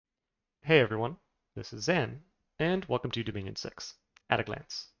Hey everyone, this is Zan, and welcome to Dominion 6 at a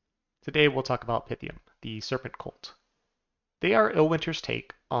glance. Today we'll talk about Pythium, the Serpent Cult. They are Illwinter's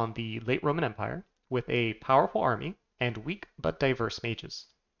take on the late Roman Empire, with a powerful army and weak but diverse mages.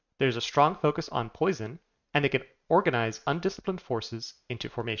 There's a strong focus on poison, and they can organize undisciplined forces into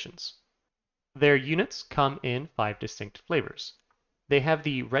formations. Their units come in 5 distinct flavors. They have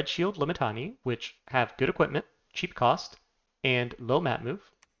the Red Shield Limitani, which have good equipment, cheap cost, and low mat move.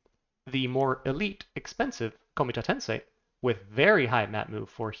 The more elite, expensive Komita Tensei with very high mat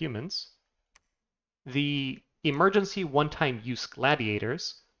move for humans, the emergency one-time use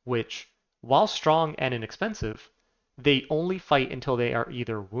Gladiators, which, while strong and inexpensive, they only fight until they are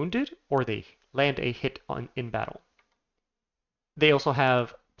either wounded or they land a hit in battle. They also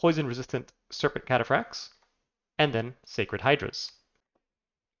have poison-resistant Serpent Cataphracts, and then Sacred Hydras.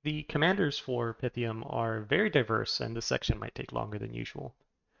 The commanders for Pythium are very diverse, and this section might take longer than usual.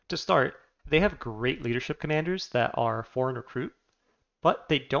 To start, they have great leadership commanders that are foreign recruit, but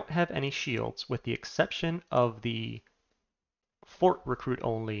they don't have any shields with the exception of the fort recruit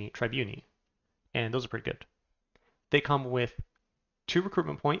only Tribuni, and those are pretty good. They come with 2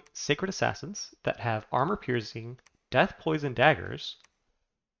 recruitment point Sacred Assassins that have armor piercing, death poison daggers,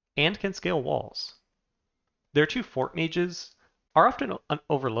 and can scale walls. Their 2 fort mages are often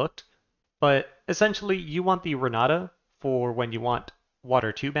overlooked, but essentially you want the Renata for when you want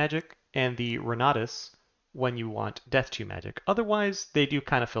Water 2 magic, and the Renatus when you want Death 2 magic. Otherwise, they do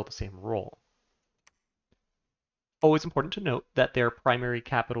kind of fill the same role. Always important to note that their primary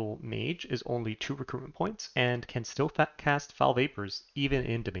capital mage is only 2 recruitment points and can still cast Foul Vapors even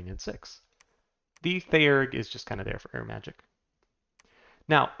in Dominion 6. The Theurg is just kind of there for air magic.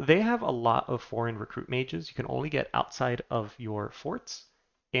 Now, they have a lot of foreign recruit mages you can only get outside of your forts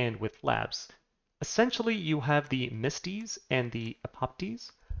and with labs. Essentially, you have the Misties and the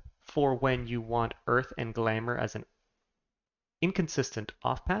Apoptes for when you want Earth and Glamour as an inconsistent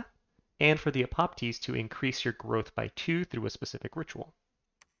off-path, and for the Apoptes to increase your growth by 2 through a specific ritual.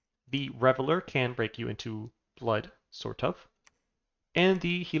 The Reveler can break you into Blood, sort of, and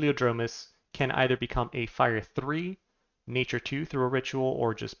the Heliodromus can either become a Fire 3, Nature 2 through a ritual,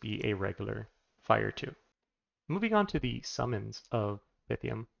 or just be a regular Fire 2. Moving on to the summons of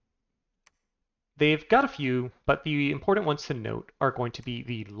Pythium. They've got a few, but the important ones to note are going to be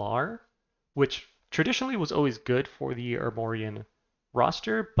the Lar, which traditionally was always good for the Armorian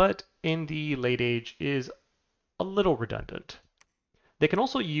roster, but in the late age is a little redundant. They can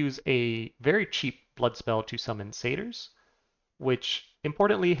also use a very cheap blood spell to summon satyrs, which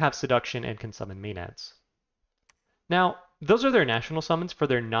importantly have seduction and can summon maenads. Now, those are their national summons. For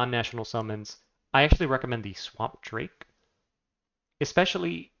their non-national summons, I actually recommend the Swamp Drake,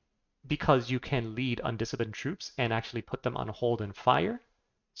 especially because you can lead undisciplined troops and actually put them on hold and fire,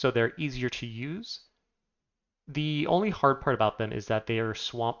 so they're easier to use. The only hard part about them is that they are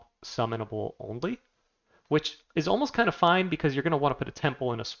swamp summonable only, which is almost kind of fine because you're going to want to put a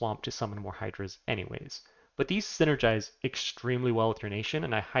temple in a swamp to summon more hydras anyways. But these synergize extremely well with your nation,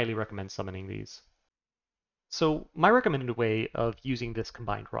 and I highly recommend summoning these. So my recommended way of using this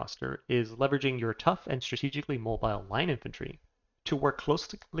combined roster is leveraging your tough and strategically mobile line infantry to work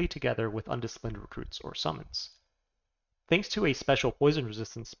closely together with undisciplined recruits or summons. Thanks to a special poison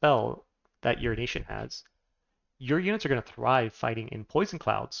resistance spell that your nation has, your units are going to thrive fighting in poison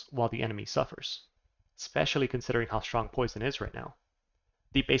clouds while the enemy suffers, especially considering how strong poison is right now.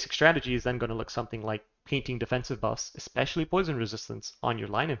 The basic strategy is then going to look something like painting defensive buffs, especially poison resistance, on your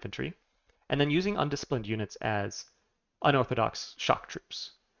line infantry, and then using undisciplined units as unorthodox shock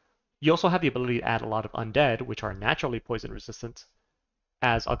troops. You also have the ability to add a lot of undead, which are naturally poison resistant,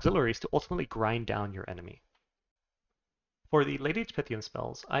 as auxiliaries to ultimately grind down your enemy. For the late age Pythium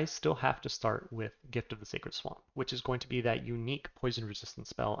spells, I still have to start with Gift of the Sacred Swamp, which is going to be that unique poison resistant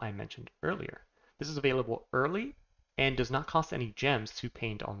spell I mentioned earlier. This is available early and does not cost any gems to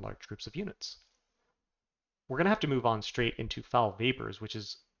paint on large groups of units. We're going to have to move on straight into Foul Vapors, which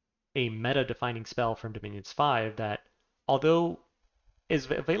is a meta-defining spell from Dominions 5 that, although is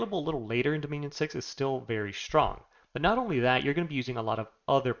available a little later in Dominion 6, is still very strong. But not only that, you're going to be using a lot of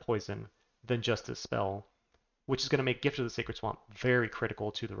other poison than just this spell, which is going to make Gift of the Sacred Swamp very critical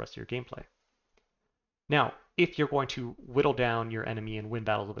to the rest of your gameplay. Now, if you're going to whittle down your enemy and win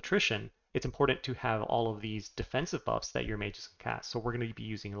battles of attrition, it's important to have all of these defensive buffs that your mages can cast. So we're going to be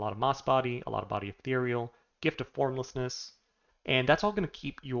using a lot of Moss Body, a lot of Body Ethereal, Gift of Formlessness, and that's all going to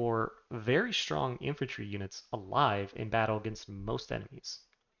keep your very strong infantry units alive in battle against most enemies.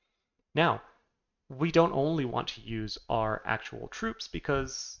 Now, we don't only want to use our actual troops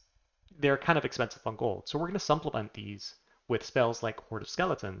because they're kind of expensive on gold. So we're going to supplement these with spells like Horde of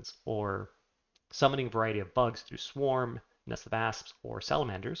Skeletons, or summoning a variety of bugs through Swarm, Nest of Asps, or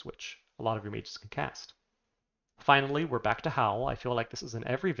Salamanders, which a lot of your mages can cast. Finally, we're back to Howl. I feel like this is in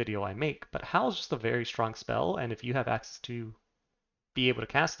every video I make, but Howl is just a very strong spell, and if you have access to be able to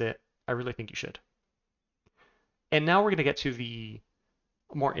cast it, I really think you should. And now we're going to get to the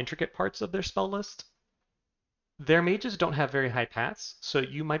more intricate parts of their spell list. Their mages don't have very high paths, so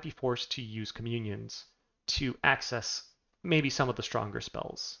you might be forced to use communions to access maybe some of the stronger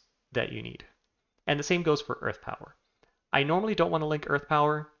spells that you need. And the same goes for Earth Power. I normally don't want to link Earth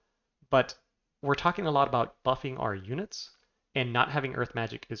Power, but we're talking a lot about buffing our units, and not having Earth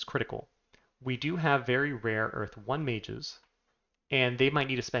Magic is critical. We do have very rare Earth 1 mages, and they might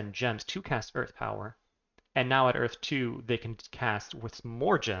need to spend gems to cast Earth Power, and now at Earth 2 they can cast with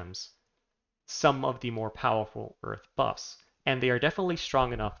more gems some of the more powerful Earth buffs, and they are definitely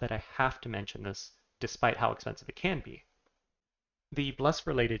strong enough that I have to mention this despite how expensive it can be. The Bless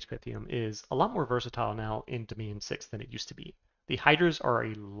for Late Age Pythium is a lot more versatile now in Dominion 6 than it used to be. The Hydras are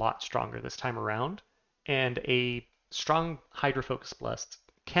a lot stronger this time around, and a strong Hydra focused Blessed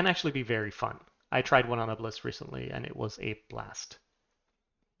can actually be very fun. I tried one on a Bliss recently and it was a blast.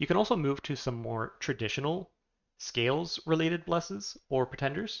 You can also move to some more traditional scales related blesses or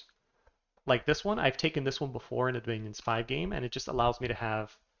pretenders. Like this one, I've taken this one before in a Dominions 5 game, and it just allows me to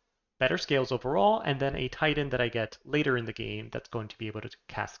have better scales overall, and then a Titan that I get later in the game that's going to be able to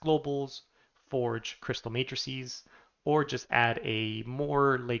cast globals, forge crystal matrices, or just add a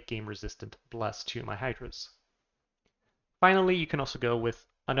more late game resistant bless to my Hydras. Finally, you can also go with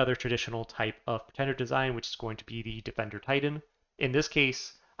another traditional type of pretender design, which is going to be the Defender Titan. In this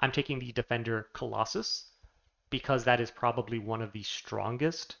case, I'm taking the Defender Colossus because that is probably one of the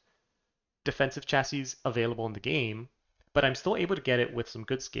strongest defensive chassis available in the game, but I'm still able to get it with some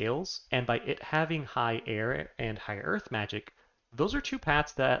good scales, and by it having high air and high earth magic, those are two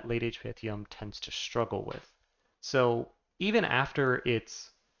paths that Late Age Pythium tends to struggle with. So even after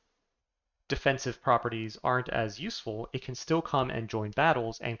its defensive properties aren't as useful, it can still come and join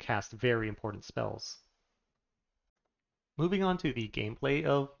battles and cast very important spells. Moving on to the gameplay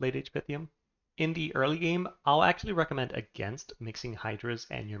of Late Age Pythium. In the early game, I'll actually recommend against mixing Hydras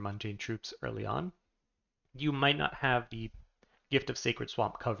and your mundane troops early on. You might not have the Gift of Sacred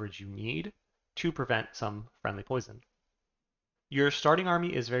Swamp coverage you need to prevent some friendly poison. Your starting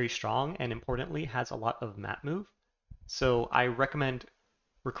army is very strong and importantly has a lot of map move, so I recommend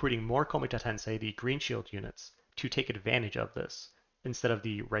recruiting more Komita Tensei, the green shield units, to take advantage of this instead of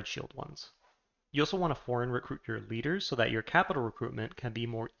the red shield ones. You also want to foreign recruit your leaders so that your capital recruitment can be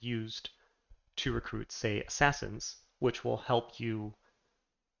more used to recruit, say, assassins, which will help you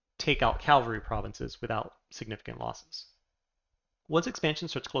take out cavalry provinces without significant losses. Once expansion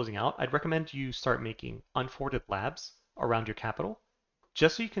starts closing out, I'd recommend you start making unforted labs around your capital,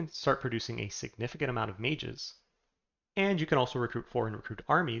 just so you can start producing a significant amount of mages, and you can also recruit foreign recruit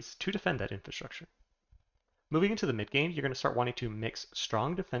armies to defend that infrastructure. Moving into the mid-game, you're going to start wanting to mix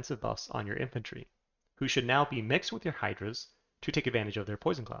strong defensive buffs on your infantry, who should now be mixed with your Hydras to take advantage of their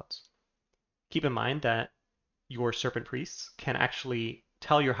poison clouds. Keep in mind that your Serpent Priests can actually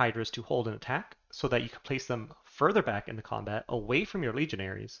tell your Hydras to hold an attack so that you can place them further back in the combat away from your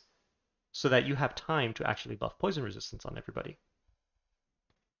Legionaries so that you have time to actually buff poison resistance on everybody.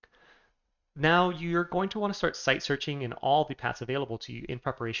 Now you're going to want to start site searching in all the paths available to you in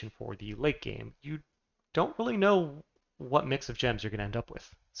preparation for the late game. You don't really know what mix of gems you're going to end up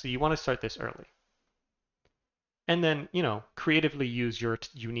with, so you want to start this early. And then, creatively use your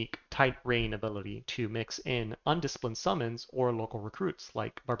unique tight rain ability to mix in undisciplined summons or local recruits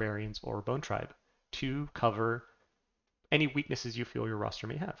like barbarians or bone tribe to cover any weaknesses you feel your roster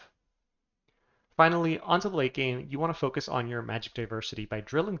may have. Finally, onto the late game, you want to focus on your magic diversity by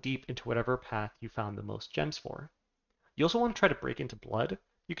drilling deep into whatever path you found the most gems for. You also want to try to break into blood.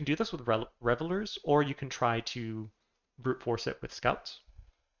 You can do this with revelers, or you can try to brute force it with scouts.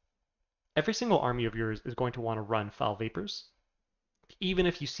 Every single army of yours is going to want to run Foul Vapors, even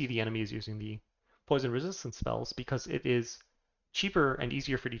if you see the enemy is using the poison resistance spells, because it is cheaper and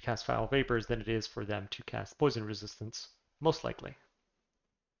easier for you to cast Foul Vapors than it is for them to cast poison resistance, most likely.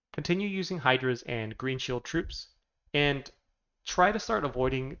 Continue using Hydras and Green Shield troops, and try to start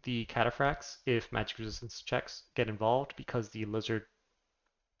avoiding the Cataphracts if magic resistance checks get involved, because the Lizard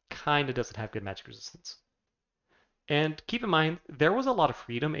kinda doesn't have good magic resistance. And keep in mind, there was a lot of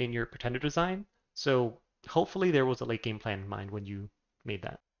freedom in your Pretender design, so hopefully there was a late game plan in mind when you made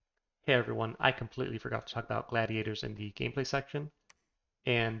that. Hey everyone, I completely forgot to talk about Gladiators in the gameplay section,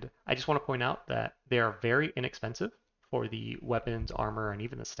 and I just want to point out that they are very inexpensive for the weapons, armor, and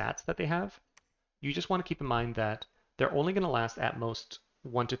even the stats that they have. You just want to keep in mind that they're only going to last at most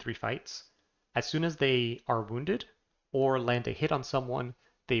 1 to 3 fights. As soon as they are wounded or land a hit on someone,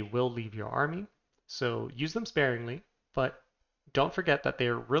 they will leave your army. So use them sparingly, but don't forget that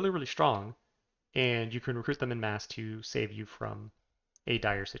they're really, really strong, and you can recruit them in mass to save you from a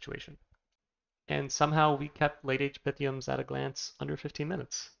dire situation. And somehow we kept late age Pythiums at a glance under 15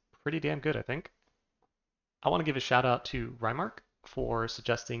 minutes. Pretty damn good, I think. I want to give a shout out to Rymark for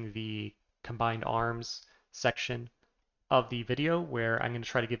suggesting the combined arms section of the video, where I'm going to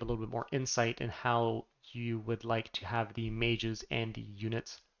try to give a little bit more insight in how you would like to have the mages and the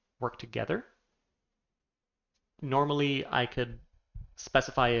units work together. Normally, I could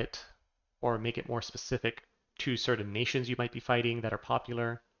specify it or make it more specific to certain nations you might be fighting that are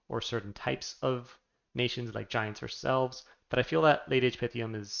popular, or certain types of nations like giants versus elves, but I feel that Late Age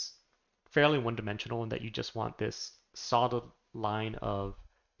Pythium is fairly one-dimensional in that you just want this solid line of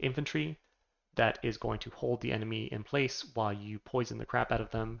infantry that is going to hold the enemy in place while you poison the crap out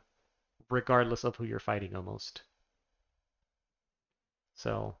of them, regardless of who you're fighting almost.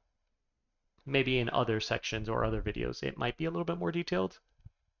 So maybe in other sections or other videos it might be a little bit more detailed,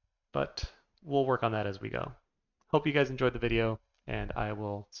 but we'll work on that as we go. Hope you guys enjoyed the video, and I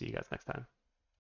will see you guys next time.